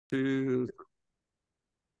Two.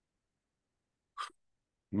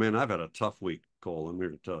 Man, I've had a tough week, Cole. I'm here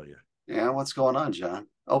to tell you. Yeah, what's going on, John?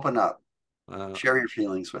 Open up. Uh, Share your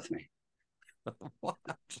feelings with me. what?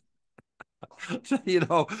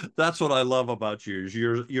 That's what I love about you is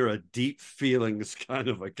you're a deep feelings kind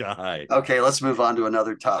of a guy. Okay, let's move on to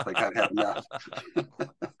another topic. I've had enough.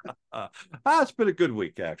 It's been a good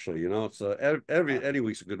week, actually. It's any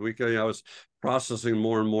week's a good week. I was processing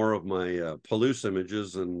more and more of my Palouse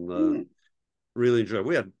images and Hmm. really enjoyed.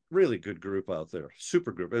 We had really good group out there,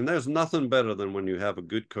 super group, and there's nothing better than when you have a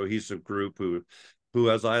good cohesive group who,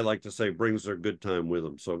 as I like to say, brings their good time with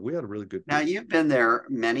them. So we had a really good Now, group. you've been there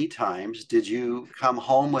many times. Did you come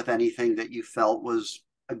home with anything that you felt was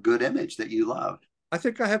a good image that you loved? I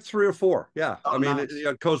think I have three or four. Yeah, I Oh, mean, nice.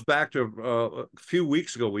 it goes back to a few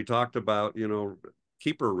weeks ago. We talked about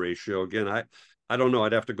keeper ratio again. I don't know.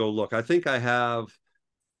 I'd have to go look. I think I have.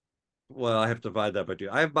 Well, I have to divide that by two.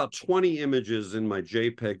 I have about 20 images in my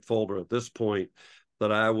JPEG folder at this point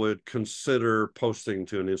that I would consider posting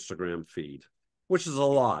to an Instagram feed, which is a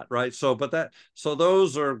lot, right? So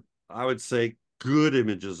those are, I would say, good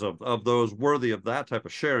images of those worthy of that type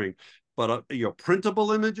of sharing. But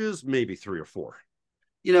printable images, maybe three or four.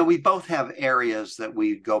 We both have areas that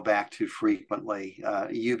we go back to frequently.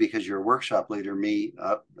 You, because you're a workshop leader, me,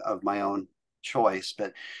 of my own choice,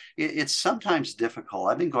 but it's sometimes difficult.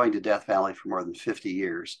 I've been going to Death Valley for more than 50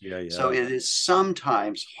 years. Yeah, So yeah. it is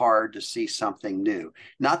sometimes hard to see something new.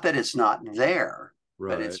 Not that it's not there,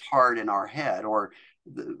 but it's Right. hard in our head. Or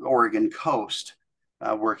the Oregon coast,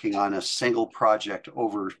 working on a single project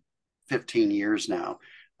over 15 years now.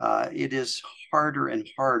 It is harder and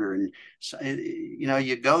harder. And,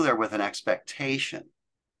 you go there with an expectation.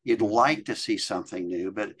 You'd Mhm. like to see something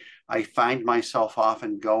new, but I find myself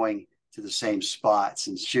often going to the same spots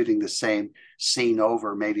and shooting the same scene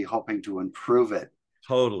over, maybe hoping to improve it.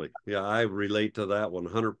 Totally. Yeah, I relate to that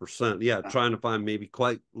 100%. Yeah, Uh, trying to find maybe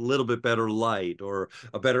quite a little bit better light or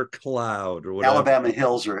a better cloud or whatever. Alabama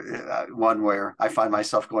Hills are one where I find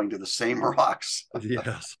myself going to the same rocks.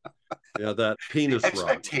 Yes. Yeah, that The penis rock.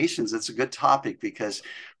 expectations, it's a good topic because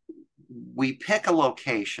we pick a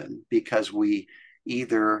location because we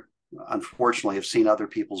either unfortunately have seen other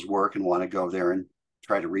people's work and want to go there and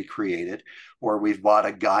try to recreate it, or we've bought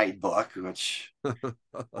a guidebook, which,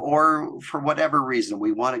 or for whatever reason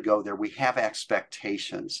we want to go there, we have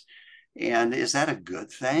expectations. And is that a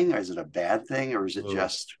good thing, or is it a bad thing, or is it Oh,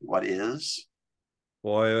 just what is?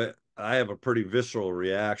 boy, I have a pretty visceral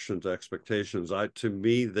reaction to expectations. To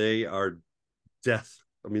me, they are death.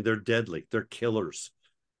 I mean, they're deadly. They're killers.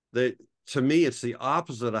 They To me, it's the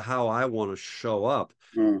opposite of how I want to show up.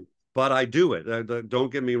 Mm. But I do it.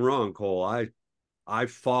 Don't get me wrong, Cole. I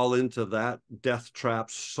fall into that death trap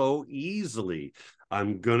so easily.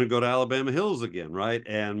 I'm going to go to Alabama Hills again, right?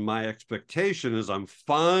 And my expectation is I'm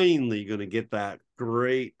finally going to get that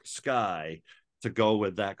great sky to go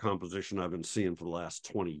with that composition I've been seeing for the last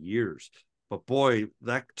 20 years. But boy,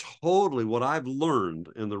 that totally what I've learned,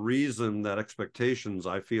 and the reason that expectations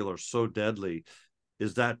I feel are so deadly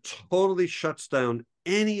is that totally shuts down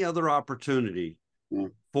any other opportunity Mm.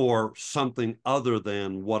 for something other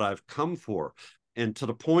than what I've come for. And to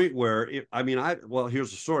the point where well,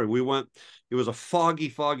 here's the story. It was a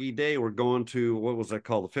foggy day. We're going to, what was that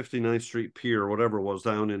called? The 59th Street Pier or whatever it was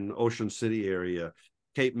down in Ocean City area,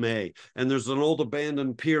 Cape May. And there's an old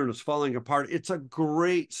abandoned pier and it's falling apart. It's a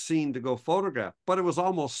great scene to go photograph, but it was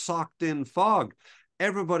almost socked in fog.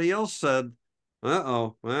 Everybody else said,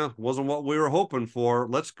 uh-oh, well, wasn't what we were hoping for.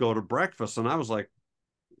 Let's go to breakfast. And I was like,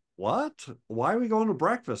 what? Why are we going to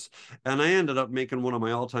breakfast? And I ended up making one of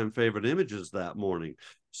my all-time favorite images that morning.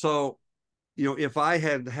 So, if I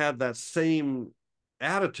had had that same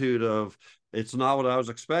attitude of it's not what I was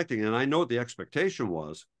expecting, and I know what the expectation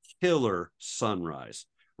was, killer sunrise.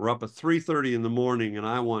 We're up at 3:30 in the morning, and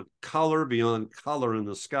I want color beyond color in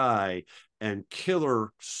the sky and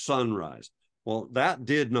killer sunrise. Well, that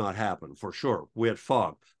did not happen for sure. We had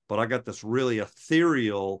fog, but I got this really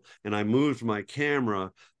ethereal, and I moved my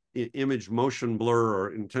camera image motion blur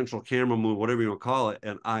or intentional camera move, whatever you want to call it,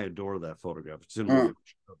 and I adore that photograph. It's in one Mm. of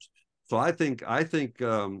my shows. So I think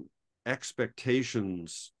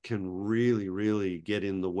expectations can really, really get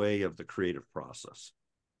in the way of the creative process.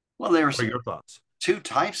 Well, What there's are your thoughts? two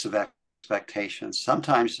types of expectations.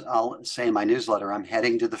 Sometimes I'll say in my newsletter, I'm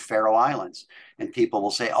heading to the Faroe Islands, and people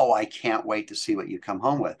will say, "Oh, I can't wait to see what you come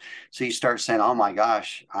home with." So you start saying, "Oh my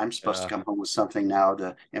gosh, I'm supposed to Yeah. come home with something now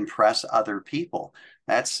to impress other people."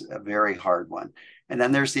 That's a very hard one. And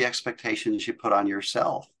then there's the expectations you put on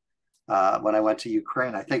yourself. When I went to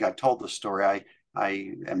Ukraine, I think I've told the story.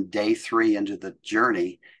 I am day 3 into the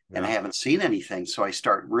journey, and I Yeah. haven't seen anything. So I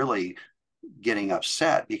start really getting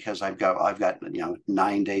upset because I've got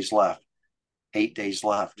 9 days left, 8 days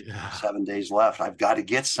left, Yeah. 7 days left. I've got to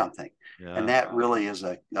get something. And Yeah. that really is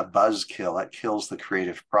a buzzkill. It kills the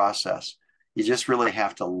creative process. You just really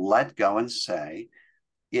have to let go and say,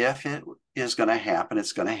 if it is going to happen,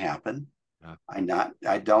 it's going to happen. Yeah.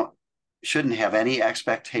 I don't shouldn't have any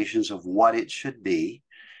expectations of what it should be.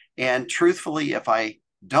 And truthfully, if I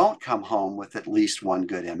don't come home with at least one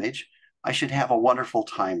good image, I should have a wonderful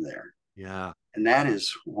time there. Yeah. And that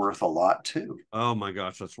is worth a lot too. Oh my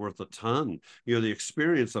gosh, that's worth a ton. The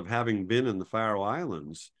experience of having been in the Faroe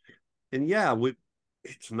Islands, and yeah,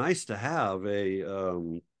 it's nice to have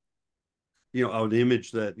an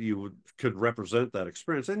image that could represent that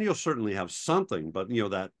experience, and you'll certainly have something, but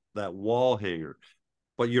that wall hanger.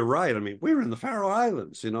 But you're right. I mean, we were in the Faroe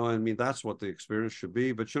Islands, I mean, that's what the experience should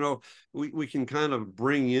be. But, we can kind of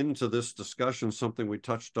bring into this discussion something we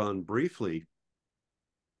touched on briefly.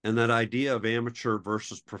 And that idea of amateur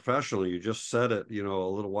versus professional, you just said it, a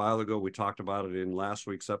little while ago. We talked about it in last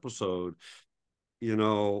week's episode. You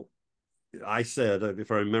know, I said,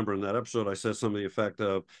 if I remember in that episode, I said something to the effect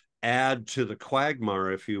of add to the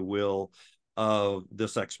quagmire, if you will, of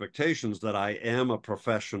this expectations that I am a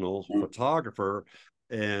professional photographer.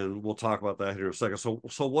 And we'll talk about that here in a second.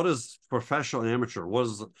 So what is professional amateur? What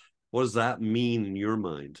does that mean in your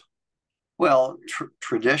mind? Well,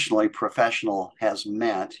 traditionally, professional has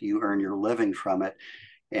meant you earn your living from it.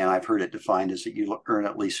 And I've heard it defined as that you earn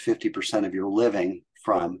at least 50% of your living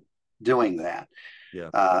from doing that. Yeah.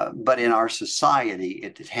 But in our society,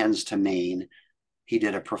 it tends to mean he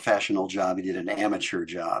did a professional job, he did an amateur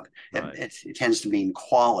job. Right. It tends to mean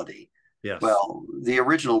quality. Yes. Well, the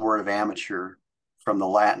original word of amateur from the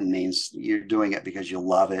Latin means you're doing it because you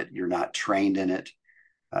love it, you're not trained in it,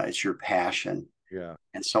 it's your passion. Yeah.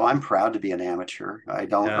 And so I'm proud to be an amateur. I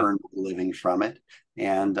don't earn a living from it,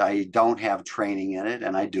 and I don't have training in it,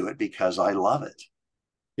 and I do it because I love it.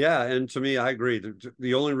 Yeah, and to me, I agree.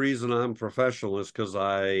 The only reason I'm professional is because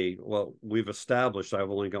we've established I've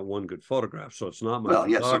only got one good photograph, so it's not my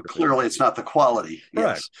photography. Yes, so clearly it's not the quality.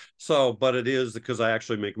 Correct. Yes. So, but it is because I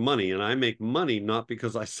actually make money, and I make money not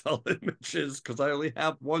because I sell images, because I only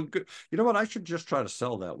have one good. You know what? I should just try to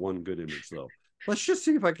sell that one good image, though. Let's just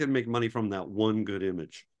see if I can make money from that one good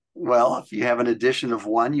image. Well, if you have an edition of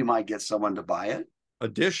one, you might get someone to buy it.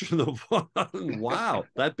 Edition of one. Wow,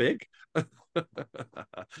 that big?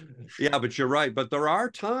 Yeah, but you're right. But there are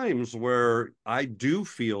times where I do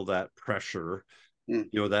feel that pressure,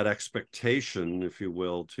 that expectation, if you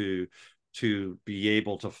will, to be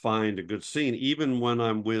able to find a good scene. Even when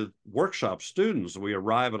I'm with workshop students, we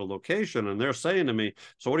arrive at a location and they're saying to me,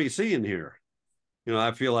 "So what are you seeing here?"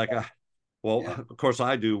 I feel like of course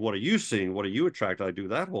I do. What are you seeing? What are you attracted? I do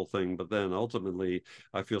that whole thing. But then ultimately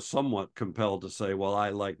I feel somewhat compelled to say, well, I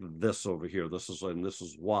like this over here. This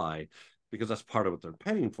is why, because that's part of what they're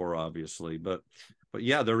paying for, obviously. But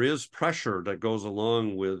yeah, there is pressure that goes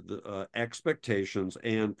along with expectations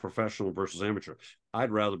and professional versus amateur. I'd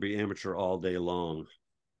rather be amateur all day long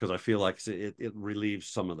because I feel like it relieves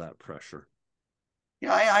some of that pressure.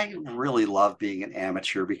 Yeah, I really love being an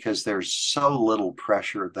amateur because there's so little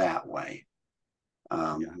pressure that way.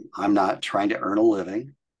 I'm not trying to earn a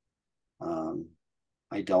living.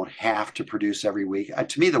 I don't have to produce every week.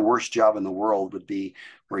 To me, the worst job in the world would be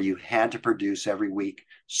where you had to produce every week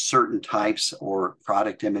certain types or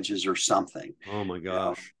product images or something. Oh my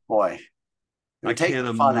gosh. Boy, it would take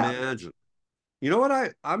the fun out. Imagine. You know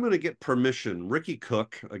what? I'm going to get permission. Ricky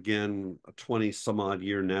Cook, again, a 20 some odd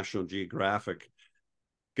year National Geographic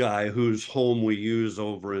guy whose home we use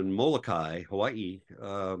over in Molokai, Hawaii,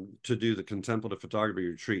 to do the contemplative photography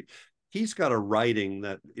retreat. He's got a writing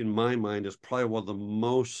that, in my mind, is probably one of the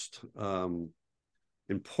most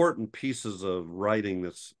important pieces of writing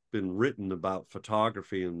that's been written about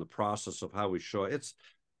photography and the process of how we show it.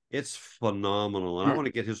 It's phenomenal. And I want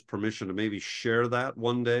to get his permission to maybe share that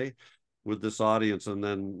one day with this audience and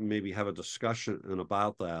then maybe have a discussion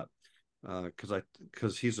about that.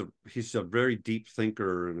 Because he's a very deep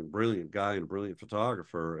thinker and a brilliant guy and a brilliant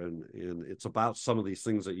photographer, and it's about some of these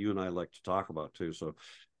things that you and I like to talk about too. So,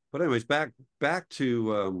 but anyways, back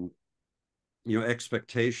to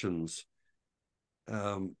expectations.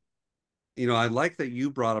 I like that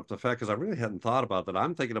you brought up the fact, because I really hadn't thought about that.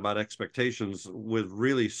 I'm thinking about expectations with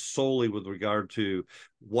really solely with regard to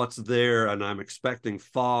what's there, and I'm expecting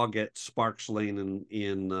fog at Sparks Lane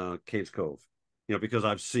in Cades Cove. Because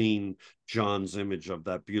I've seen John's image of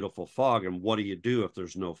that beautiful fog, and what do you do if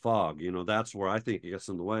there's no fog? That's where I think it gets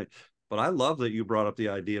in the way. But I love that you brought up the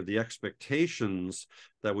idea of the expectations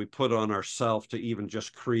that we put on ourselves to even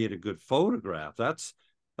just create a good photograph. That's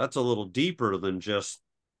that's a little deeper than just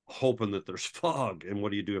hoping that there's fog. And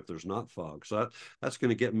what do you do if there's not fog? So that's going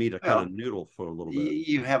to get me to kind Well, of noodle for a little bit.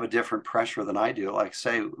 you have a different pressure than I do. Like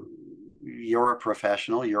say, you're a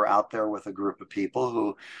professional, you're out there with a group of people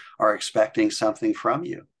who are expecting something from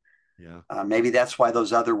you. Yeah. Maybe that's why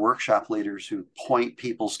those other workshop leaders who point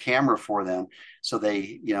people's camera for them, so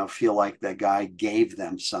they, feel like the guy gave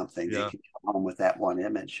them something. They Yeah. can come home with that one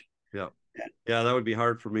image. Yeah. Yeah, that would be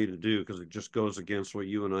hard for me to do because it just goes against what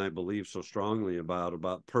you and I believe so strongly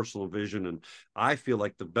about personal vision. And I feel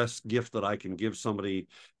like the best gift that I can give somebody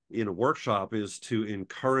in a workshop is to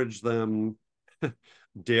encourage them,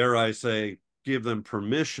 dare I say, give them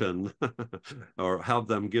permission or have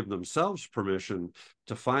them give themselves permission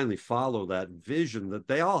to finally follow that vision that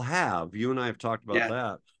they all have. You and I have talked about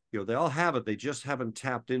that. They all have it. They just haven't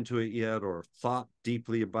tapped into it yet or thought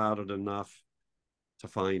deeply about it enough to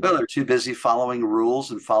find Well, it. they're too busy following rules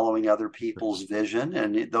and following other people's vision,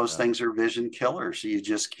 and those things are vision killers. You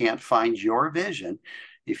just can't find your vision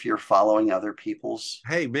if you're following other people's.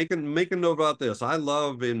 Hey, make a note about this. I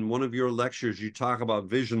love in one of your lectures you talk about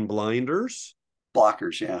vision blinders,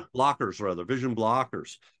 Blockers. Yeah. blockers rather, vision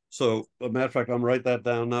blockers. So, a matter of fact, I'm write that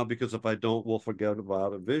down now because if I don't, we'll forget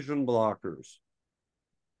about it. Vision blockers.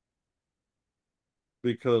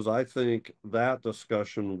 Because I think that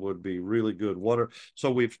discussion would be really good. So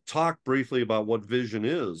we've talked briefly about what vision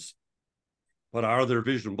is, but are there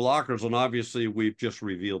vision blockers? And obviously we've just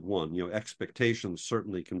revealed one. Expectations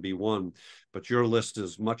certainly can be one, but your list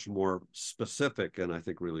is much more specific and I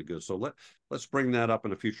think really good. So let's bring that up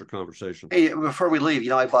in a future conversation. Hey, before we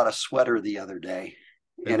leave, I bought a sweater the other day,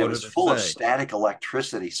 and it was full of static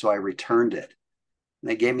electricity, so I returned it. And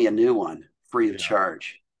they gave me a new one free of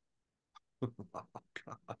charge. Oh,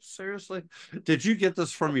 God, seriously? Did you get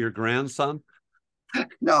this from your grandson?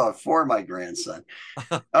 No, for my grandson.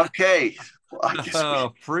 Okay. Well, I guess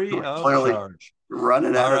free of clearly charge.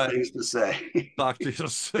 running out of things to say. Talk to you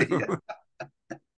soon.